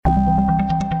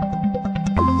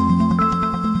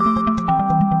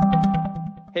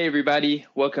everybody.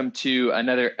 Welcome to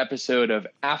another episode of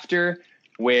After,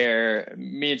 where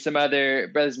me and some other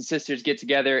brothers and sisters get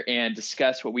together and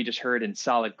discuss what we just heard in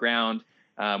Solid Ground.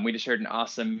 We just heard an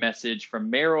awesome message from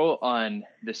Merrill on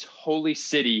this holy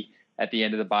city at the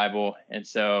end of the Bible. And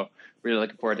so really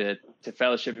looking forward to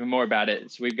fellowshipping more about it.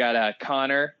 So we've got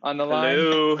Connor on the line.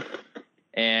 Hello.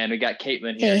 And we got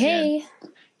Caitlin here Hey.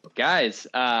 Guys,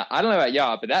 I don't know about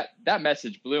y'all, but that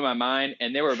message blew my mind,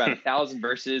 and there were about 1,000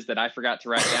 verses that I forgot to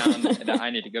write down that I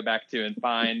need to go back to and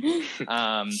find.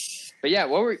 But yeah,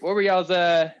 what were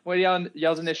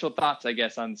y'all's initial thoughts, I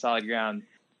guess, on Solid Ground?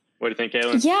 What do you think,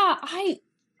 Caitlin? Yeah, I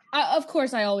of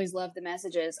course I always love the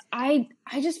messages. I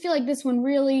just feel like this one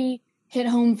really hit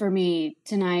home for me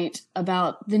tonight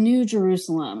about the New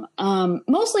Jerusalem.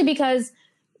 Mostly because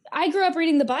I grew up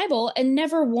reading the Bible and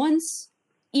never once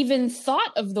even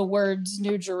thought of the words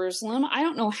New Jerusalem. I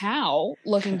don't know how,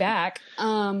 looking back.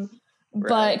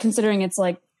 But considering it's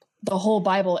like the whole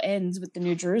Bible ends with the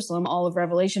New Jerusalem, all of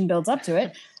Revelation builds up to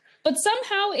it. But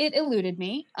somehow it eluded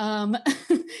me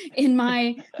in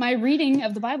my reading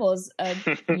of the Bible as a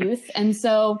youth. And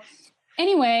so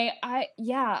anyway, I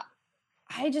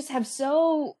just have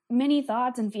so many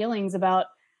thoughts and feelings about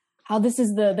how this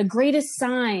is the greatest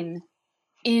sign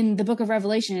in the book of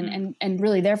Revelation and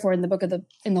really therefore in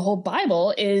the whole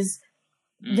Bible is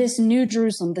this New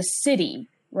Jerusalem, the city,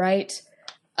 right?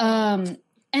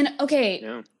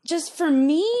 Just for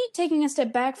me, taking a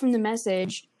step back from the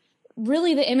message,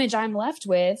 really the image I'm left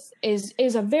with is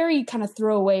a very kind of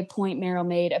throwaway point Merrill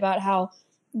made about how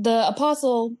the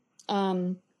apostle,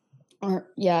 John,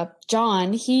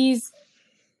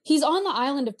 he's on the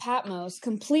island of Patmos,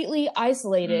 completely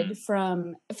isolated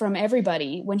from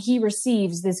everybody when he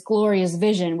receives this glorious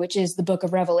vision, which is the book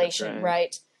of Revelation,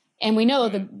 right? And we know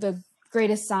the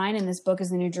greatest sign in this book is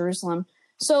the New Jerusalem.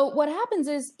 So what happens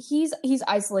is he's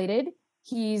isolated.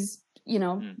 He's,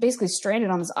 basically stranded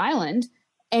on this island,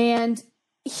 and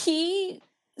he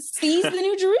sees the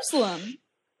New Jerusalem.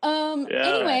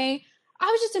 Anyway, I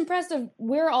was just impressed of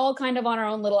we're all kind of on our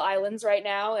own little islands right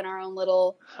now in our own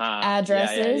little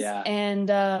addresses and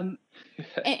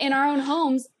in our own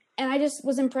homes. And I just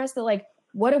was impressed that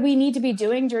what do we need to be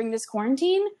doing during this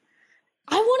quarantine?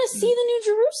 I want to see the New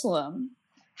Jerusalem.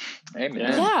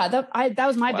 Amen. Yeah, that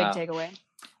was my big takeaway.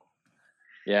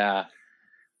 Yeah.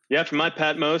 Yeah, for my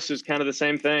Patmos is kind of the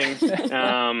same thing.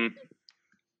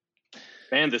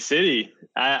 Man, the city.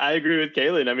 I agree with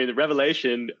Caitlin. I mean, the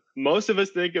Revelation, most of us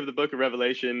think of the book of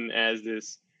Revelation as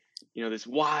this, this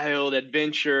wild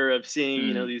adventure of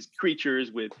seeing, these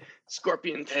creatures with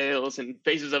scorpion tails and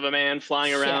faces of a man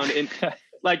flying around and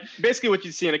basically what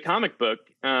you see in a comic book.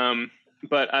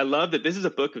 But I love that this is a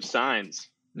book of signs.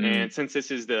 And since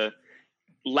this is the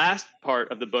last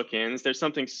part of the book ends, there's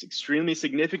something extremely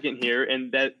significant here.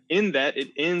 And that it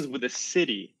ends with a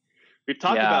city. We've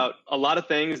talked about a lot of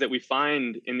things that we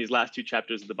find in these last two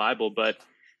chapters of the Bible, but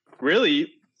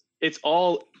really it's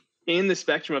all in the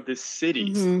spectrum of this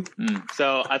city.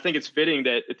 So I think it's fitting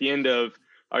that at the end of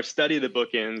our study of the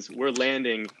bookends, we're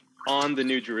landing on the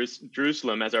New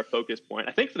Jerusalem as our focus point,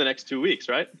 I think for the next 2 weeks,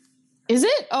 right? Is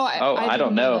it? I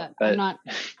don't know. I'm not.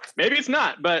 Maybe it's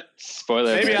not, but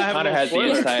spoiler. Maybe Connor has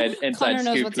the inside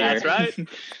scoop here. That's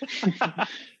right.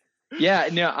 Yeah,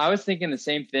 no, I was thinking the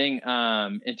same thing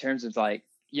in terms of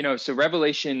so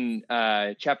Revelation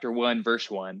chapter 1,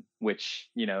 verse 1, which,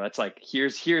 that's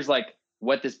here's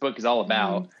what this book is all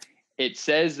about. It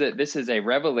says that this is a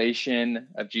revelation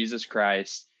of Jesus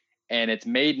Christ, and it's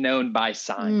made known by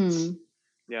signs.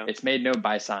 Yeah, it's made known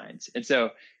by signs. And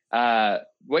so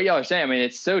what y'all are saying, I mean,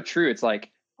 it's so true. It's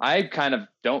I kind of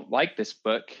don't like this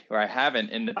book, or I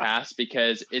haven't in the past,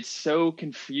 because it's so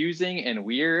confusing and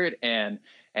weird and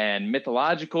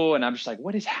mythological, and I'm just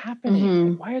what is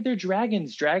happening? Why are there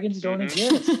dragons? Dragons don't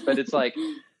exist. But it's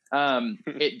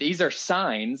these are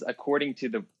signs according to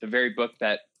the very book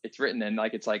that it's written in.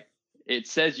 It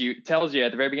tells you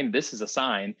at the very beginning, this is a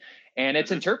sign, and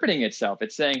it's interpreting itself.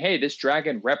 It's saying, hey, this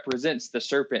dragon represents the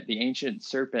serpent, the ancient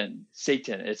serpent,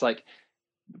 Satan. It's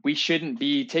we shouldn't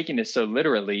be taking this so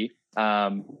literally.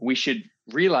 We should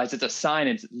realize it's a sign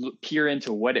and peer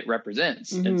into what it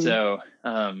represents. And so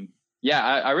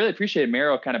I really appreciate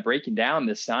Merrill kind of breaking down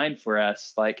this sign for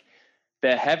us.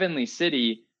 The heavenly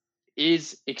city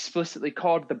is explicitly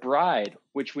called the bride,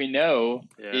 which we know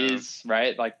is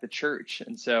the church.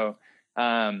 And so,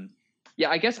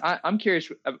 I guess I'm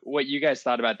curious what you guys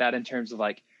thought about that in terms of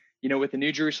with the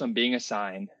New Jerusalem being a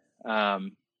sign,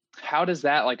 how does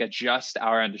that adjust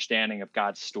our understanding of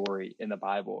God's story in the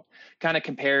Bible, kind of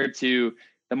compared to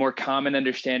the more common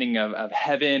understanding of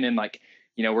heaven and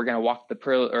we're going to walk the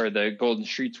pearl or the golden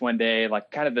streets one day,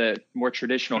 like kind of the more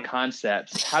traditional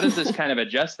concepts. How does this kind of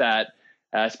adjust that,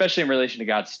 especially in relation to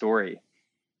God's story?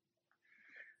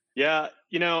 Yeah.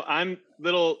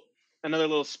 Another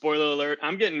little spoiler alert.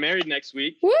 I'm getting married next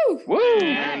week. Woo! Woo!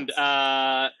 And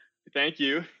thank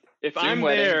you. If Zoom I'm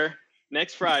wedding. there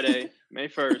next Friday, May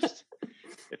 1st,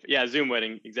 Zoom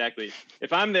wedding, exactly.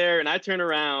 If I'm there and I turn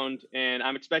around and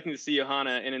I'm expecting to see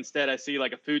Johanna and instead I see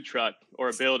like a food truck or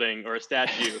a building or a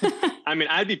statue, I mean,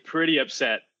 I'd be pretty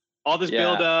upset. All this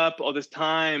build up, all this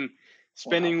time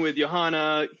spending with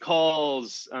Johanna,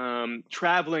 calls,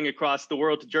 traveling across the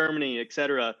world to Germany,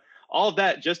 etc. All of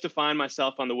that just to find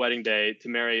myself on the wedding day to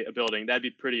marry a building. That'd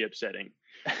be pretty upsetting.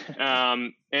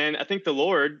 And I think the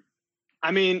Lord,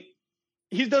 I mean,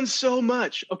 he's done so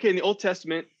much. Okay, in the Old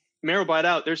Testament, Merrill brought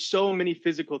out, there's so many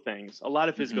physical things, a lot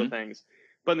of physical things.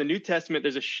 But in the New Testament,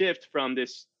 there's a shift from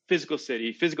this physical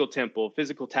city, physical temple,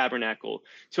 physical tabernacle,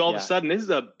 to all of a sudden, this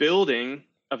is a building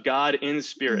of God in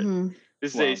spirit.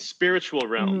 This is a spiritual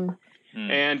realm.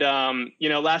 And,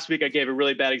 last week I gave a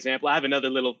really bad example. I have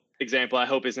another little example I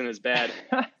hope isn't as bad.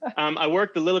 I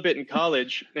worked a little bit in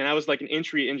college, and I was like an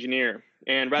entry engineer.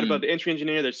 And right above the entry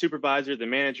engineer, there's supervisor, the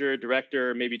manager,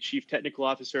 director, maybe chief technical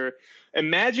officer.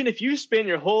 Imagine if you spend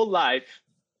your whole life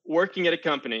working at a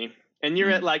company and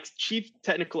you're at like chief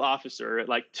technical officer at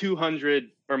like 200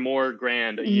 or more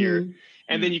grand a year.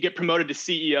 And then you get promoted to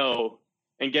CEO.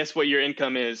 And guess what your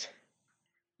income is?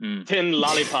 10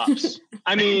 lollipops.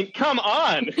 I mean, come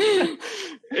on.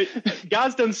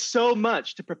 God's done so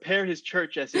much to prepare his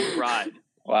church as his bride.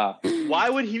 Wow.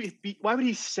 Why would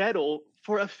he settle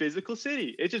for a physical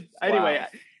city? It just, anyway,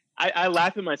 I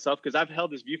laugh at myself because I've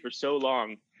held this view for so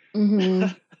long. For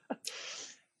most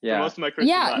of my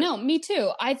Christian life. No, me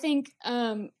too. I think,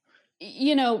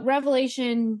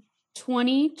 Revelation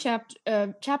 20,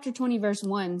 chapter 20, verse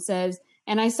 1 says,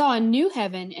 "And I saw a new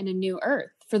heaven and a new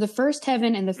earth. For the first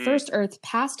heaven and the first earth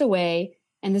passed away,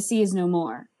 and the sea is no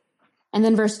more." And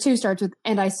then verse 2 starts with,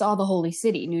 "And I saw the holy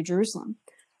city, New Jerusalem."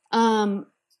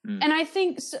 And I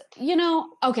think,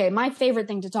 my favorite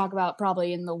thing to talk about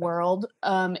probably in the world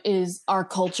is our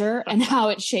culture and how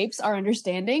it shapes our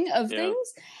understanding of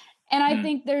things. And I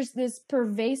think there's this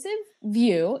pervasive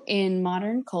view in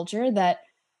modern culture that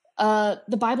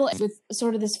the Bible is with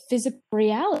sort of this physical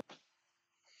reality,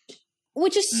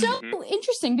 which is so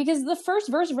interesting because the first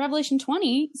verse of Revelation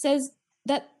 20 says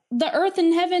that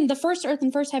the first earth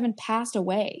and first heaven passed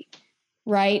away,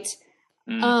 right?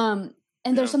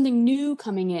 And there's something new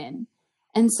coming in.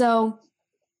 And so,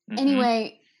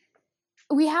 anyway,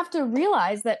 we have to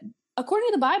realize that according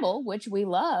to the Bible, which we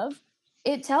love,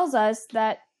 it tells us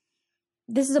that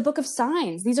this is a book of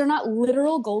signs. These are not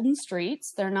literal golden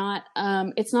streets. They're not,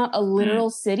 it's not a literal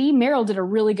city. Merrill did a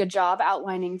really good job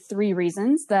outlining 3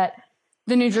 reasons that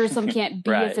the New Jerusalem can't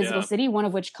be a physical city, one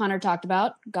of which Connor talked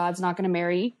about. God's not going to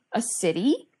marry a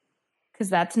city because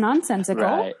that's nonsensical.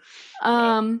 Right.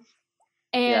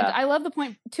 I love the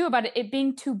point too about it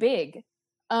being too big.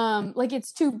 Like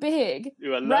it's too big,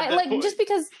 right? Like point. Just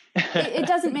because it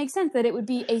doesn't make sense that it would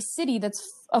be a city that's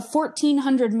a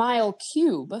 1,400 mile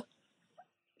cube.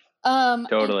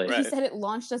 Totally. He said it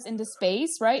launched us into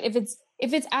space, right? If it's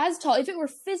as tall, if it were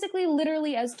physically,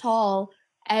 literally as tall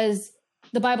as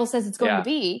the Bible says it's going to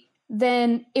be,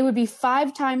 then it would be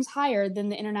 5 times higher than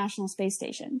the International Space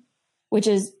Station, which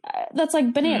is that's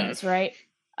like bananas, right?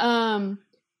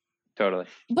 Totally.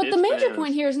 But the major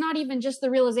point here is not even just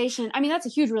the realization. I mean, that's a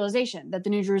huge realization that the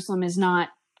New Jerusalem is not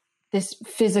this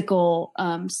physical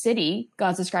city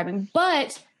God's describing,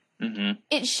 but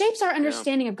it shapes our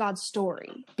understanding of God's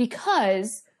story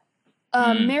because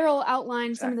Merrill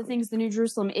outlined some of the things the New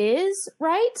Jerusalem is,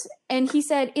 right? And he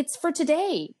said, it's for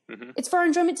today. It's for our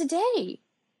enjoyment today.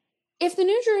 If the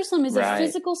New Jerusalem is a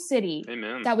physical city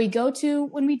that we go to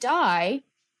when we die,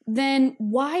 then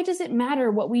why does it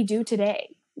matter what we do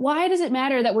today? Why does it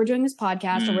matter that we're doing this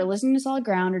podcast or we're listening to Solid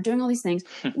Ground or doing all these things?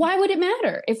 Why would it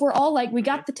matter if we're all like, we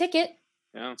got the ticket,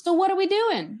 so what are we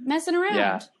doing? Messing around.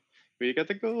 Yeah. We got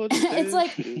the gold. It's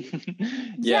like,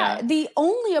 the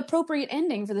only appropriate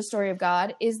ending for the story of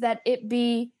God is that it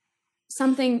be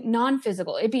something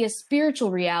non-physical. It be a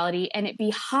spiritual reality and it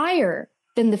be higher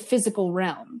than the physical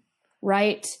realm,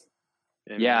 right?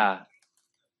 Yeah,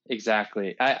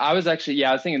 exactly. I was actually,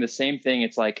 I was thinking the same thing.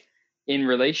 It's like, in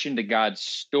relation to God's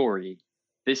story,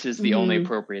 this is the only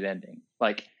appropriate ending.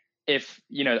 Like if,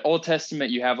 Old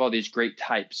Testament, you have all these great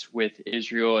types with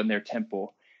Israel and their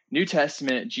temple. New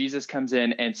Testament, Jesus comes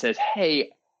in and says,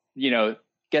 hey,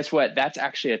 guess what? That's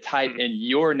actually a type and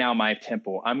you're now my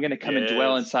temple. I'm going to come and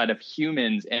dwell inside of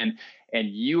humans. And and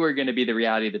you are going to be the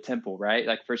reality of the temple, right?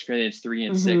 Like 1 Corinthians 3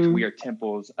 and 6, we are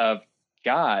temples of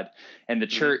God, and the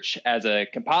church as a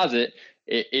composite,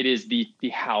 it is the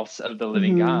house of the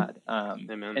living God.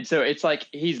 Amen. And so it's like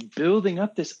he's building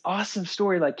up this awesome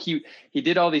story. Like he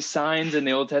did all these signs in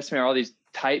the Old Testament, all these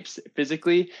types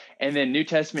physically, and then New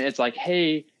Testament, it's like,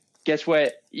 hey, guess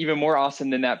what? Even more awesome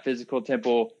than that physical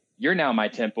temple, you're now my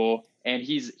temple. And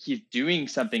he's doing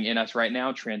something in us right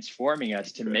now, transforming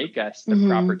us to make us the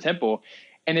proper temple.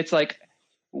 And it's like,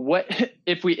 what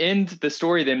if we end the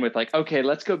story then with like, okay,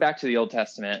 let's go back to the Old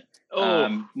Testament.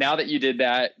 Now that you did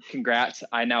that, congrats.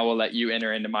 I now will let you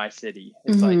enter into my city.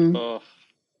 It's like,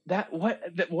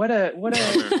 what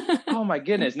a oh my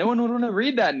goodness. No one would want to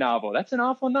read that novel. That's an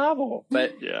awful novel.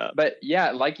 But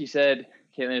yeah, like you said,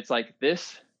 Caitlin, it's like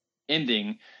this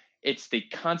ending, it's the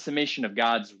consummation of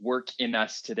God's work in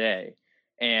us today.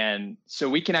 And so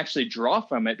we can actually draw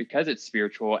from it because it's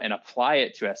spiritual and apply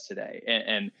it to us today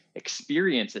and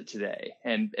experience it today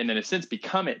and in a sense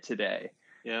become it today.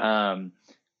 Yeah.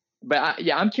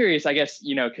 I'm curious, I guess,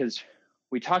 because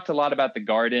we talked a lot about the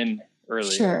garden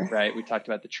earlier, right? We talked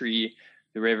about the tree,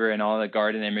 the river, and all the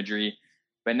garden imagery.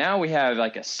 But now we have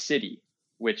like a city,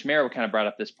 which Meryl kind of brought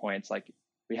up this point. It's like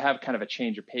we have kind of a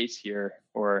change of pace here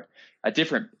or a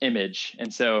different image.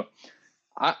 And so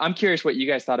I'm curious what you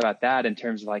guys thought about that in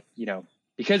terms of like,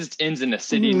 because it ends in a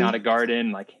city, not a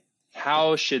garden, like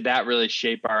how should that really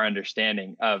shape our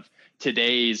understanding of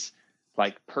today's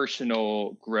like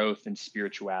personal growth and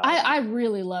spirituality? I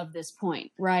really love this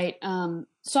point, right?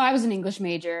 So I was an English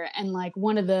major, and like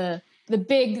one of the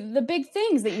big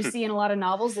things that you see in a lot of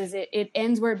novels is it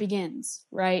ends where it begins,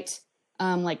 right?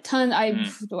 Like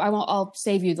I'll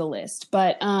save you the list,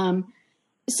 but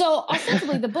so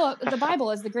ostensibly the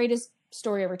Bible is the greatest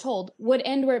story ever told, would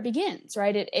end where it begins,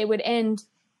 right? It would end.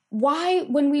 Why,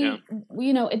 when we at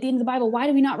the end of the Bible, why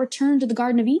do we not return to the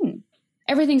Garden of Eden?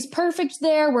 Everything's perfect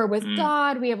there. We're with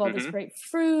God. We have all this great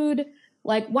food.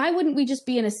 Like, why wouldn't we just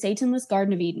be in a Satanless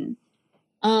Garden of Eden?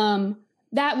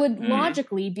 That would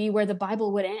logically be where the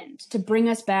Bible would end, to bring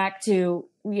us back to,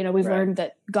 we've learned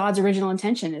that God's original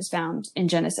intention is found in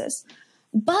Genesis.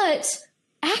 But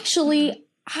actually,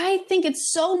 I think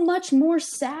it's so much more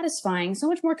satisfying, so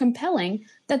much more compelling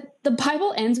that the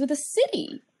Bible ends with a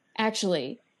city,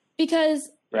 actually. Because,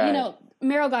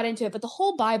 Meryl got into it, but the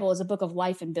whole Bible is a book of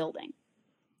life and building.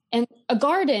 And a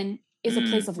garden is a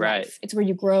place of life. It's where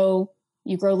you grow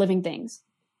living things.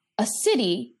 A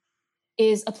city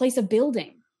is a place of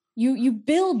building. You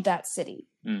build that city.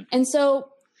 And so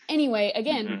anyway,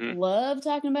 again, love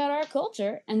talking about our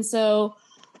culture. And so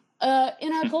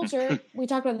in our culture, we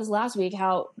talked about this last week,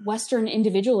 how Western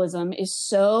individualism is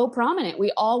so prominent.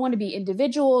 We all want to be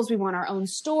individuals. We want our own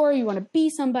story. We want to be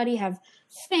somebody, have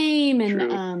fame,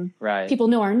 and people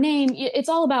know our name. It's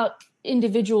all about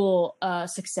individual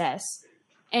success.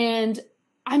 And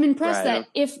I'm impressed that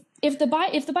if the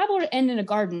Bible were to end in a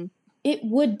garden, it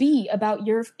would be about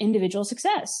your individual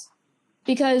success.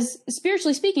 Because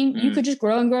spiritually speaking, you could just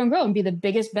grow and grow and grow and be the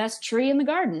biggest, best tree in the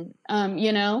garden. But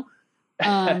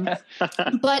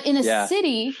in a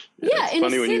city, in a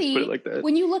city,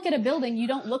 when you look at a building, you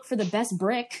don't look for the best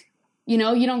brick. You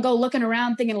don't go looking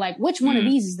around thinking like, which one of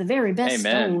these is the very best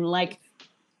stone? Like,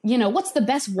 what's the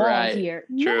best wall here?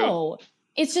 True. No,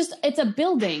 it's a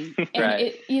building,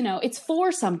 and it's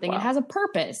for something. Wow. It has a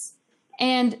purpose,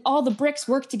 and all the bricks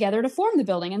work together to form the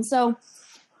building. And so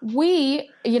we're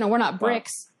not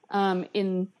bricks.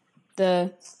 In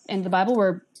the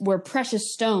Bible, we're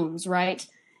precious stones, right?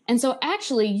 And so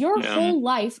actually your whole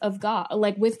life of God,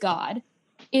 like with God,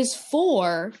 is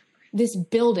for this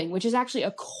building, which is actually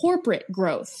a corporate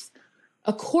growth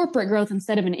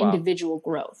instead of an individual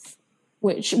growth,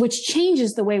 which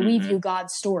changes the way we view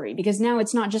God's story, because now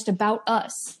it's not just about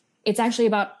us. It's actually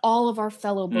about all of our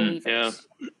fellow believers.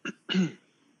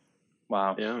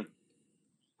 Wow. Yeah.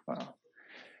 Wow.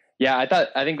 Yeah,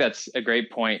 I think that's a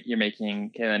great point you're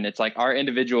making, Caitlin. It's like our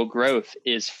individual growth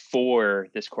is for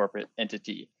this corporate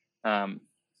entity.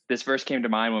 This verse came to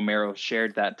mind when Meryl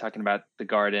shared that, talking about the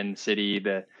garden, city,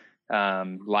 the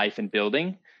life and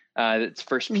building. It's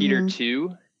 1 Peter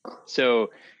 2. So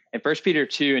in 1 Peter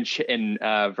 2 in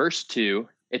verse 2,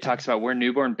 it talks about we're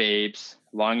newborn babes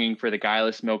longing for the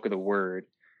guileless milk of the word,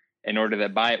 in order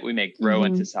that by it we may grow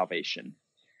into salvation.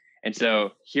 And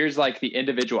so here's like the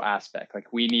individual aspect.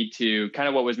 Like we need to, kind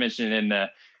of what was mentioned in the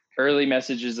early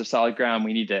messages of Solid Ground,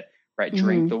 we need to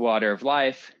drink the water of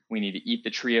life. We need to eat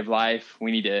the tree of life.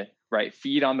 We need to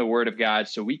feed on the word of God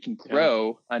so we can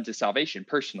grow unto salvation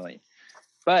personally.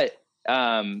 But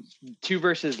 2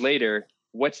 verses later,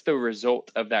 what's the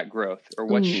result of that growth, or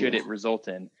what should it result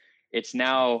in? It's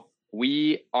now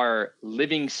we are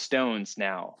living stones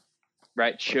now,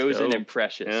 right? Chosen and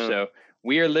precious. Yeah. So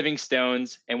we are living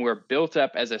stones, and we're built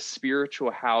up as a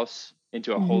spiritual house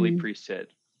into a holy priesthood.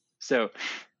 So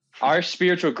our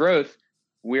spiritual growth,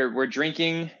 we're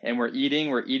drinking and we're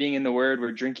eating in the word,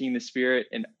 we're drinking the Spirit,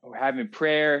 and we're having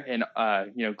prayer and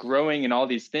growing in all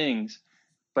these things,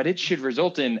 but it should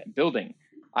result in building.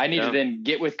 I need to then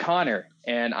get with Connor,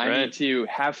 and I need to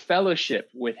have fellowship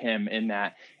with him in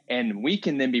that, and we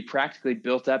can then be practically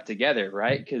built up together,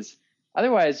 right? Because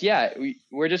otherwise,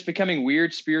 we're just becoming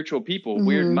weird spiritual people,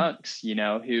 weird monks,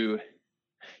 who,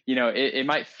 it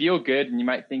might feel good and you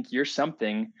might think you're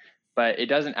something, but it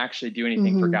doesn't actually do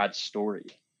anything for God's story.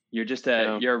 You're just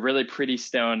you're a really pretty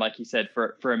stone, like you said,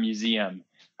 for a museum,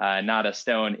 not a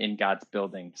stone in God's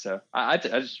building. So I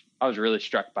was really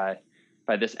struck by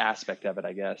this aspect of it,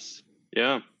 I guess.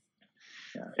 Yeah.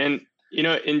 And,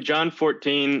 in John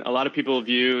 14, a lot of people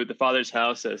view the Father's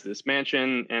house as this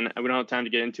mansion, and we don't have time to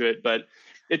get into it, but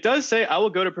it does say, I will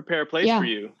go to prepare a place for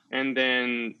you. And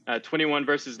then 21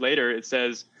 verses later, it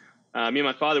says, me and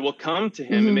my Father will come to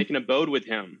him and make an abode with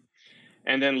him.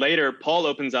 And then later, Paul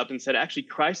opens up and said, actually,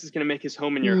 Christ is going to make his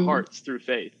home in your hearts through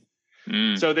faith.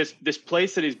 So this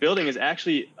place that he's building is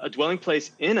actually a dwelling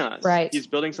place in us. Right. He's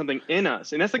building something in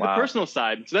us. And that's like the personal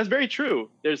side. So that's very true.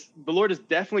 The Lord is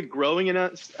definitely growing in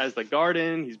us as the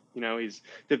garden. He's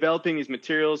developing these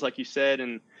materials, like you said,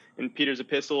 in Peter's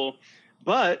epistle.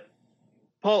 But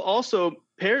Paul also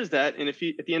pairs that at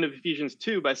the end of Ephesians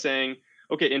 2 by saying,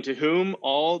 okay, into whom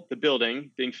all the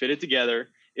building being fitted together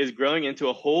is growing into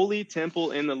a holy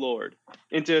temple in the Lord,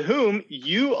 into whom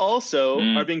you also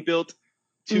are being built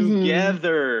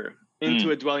together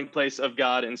into a dwelling place of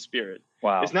God and Spirit.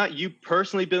 Wow. It's not you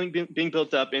personally being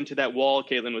built up into that wall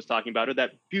Caitlin was talking about, or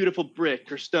that beautiful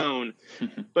brick or stone.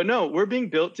 But no, we're being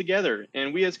built together.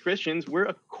 And we as Christians, we're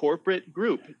a corporate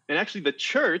group. And actually the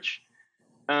church,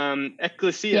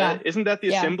 ecclesia, isn't that the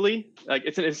assembly? Like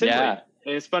it's an assembly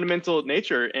in its fundamental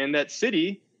nature. And that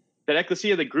city, that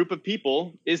ecclesia, the group of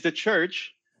people, is the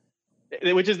church,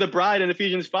 which is the bride in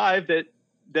Ephesians 5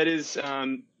 that is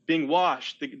being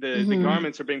washed. The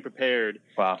garments are being prepared.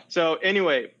 Wow. So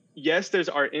anyway, yes, there's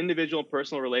our individual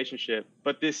personal relationship,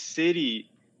 but this city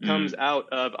comes out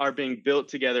of our being built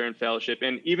together in fellowship.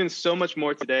 And even so much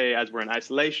more today as we're in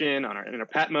isolation in our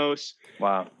Patmos.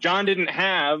 Wow. John didn't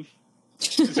have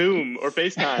Zoom or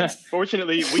FaceTime.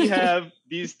 Fortunately, we have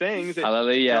these things that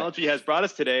technology has brought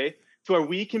us today to where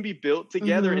we can be built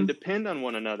together and depend on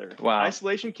one another. Wow.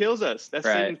 Isolation kills us. That's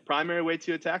Satan's primary way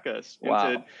to attack us and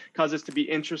to cause us to be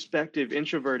introspective,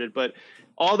 introverted. But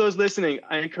all those listening,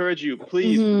 I encourage you,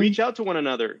 please reach out to one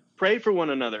another. Pray for one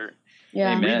another.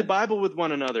 Yeah. Read the Bible with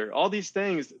one another. All these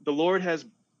things the Lord has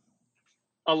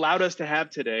allowed us to have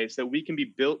today so that we can be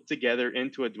built together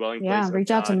into a dwelling place of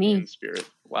reach out God to me. and Spirit.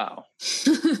 Wow.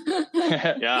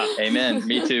 Yeah. Amen.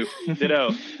 Me too.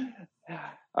 Ditto.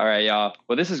 All right, y'all.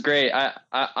 Well, this is great.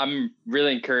 I'm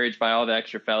really encouraged by all the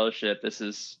extra fellowship.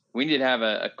 We need to have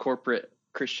a corporate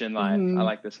Christian life. I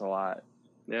like this a lot.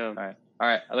 Yeah. All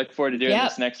right. I look forward to doing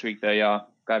this next week, though, y'all.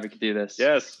 Glad we could do this.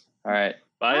 Yes. All right.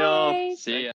 Bye, y'all. See ya.